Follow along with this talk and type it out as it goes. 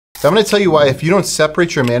So I'm gonna tell you why if you don't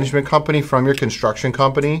separate your management company from your construction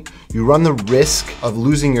company, you run the risk of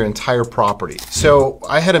losing your entire property. So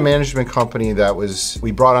I had a management company that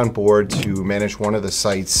we brought on board to manage one of the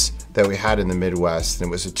sites that we had in the Midwest, and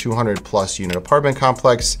it was a 200+ unit apartment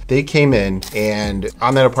complex. They came in, and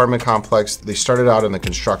on that apartment complex, they started out in the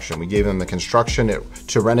construction. We gave them the construction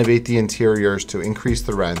to renovate the interiors, to increase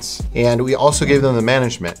the rents, and we also gave them the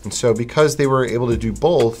management. And so because they were able to do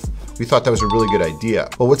both, we thought that was a really good idea.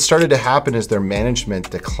 But what started to happen is their management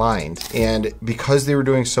declined. And because they were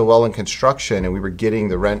doing so well in construction and we were getting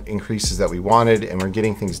the rent increases that we wanted and we're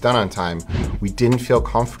getting things done on time, we didn't feel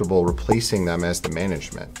comfortable replacing them as the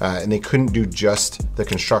management. And they couldn't do just the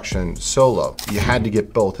construction solo. You had to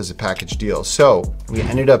get both as a package deal. So we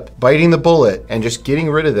ended up biting the bullet and just getting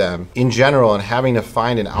rid of them in general and having to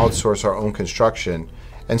find and outsource our own construction.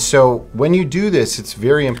 And so when you do this, it's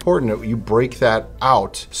very important that you break that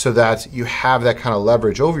out so that you have that kind of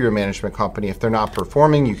leverage over your management company. If they're not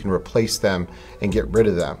performing, you can replace them and get rid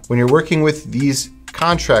of them. When you're working with these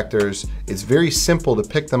contractors, it's very simple to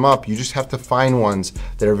pick them up. You just have to find ones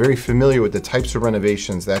that are very familiar with the types of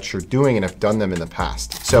renovations that you're doing and have done them in the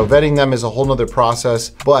past. So vetting them is a whole nother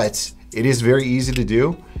process, but it is very easy to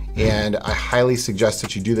do. And I highly suggest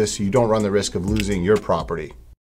that you do this so you don't run the risk of losing your property.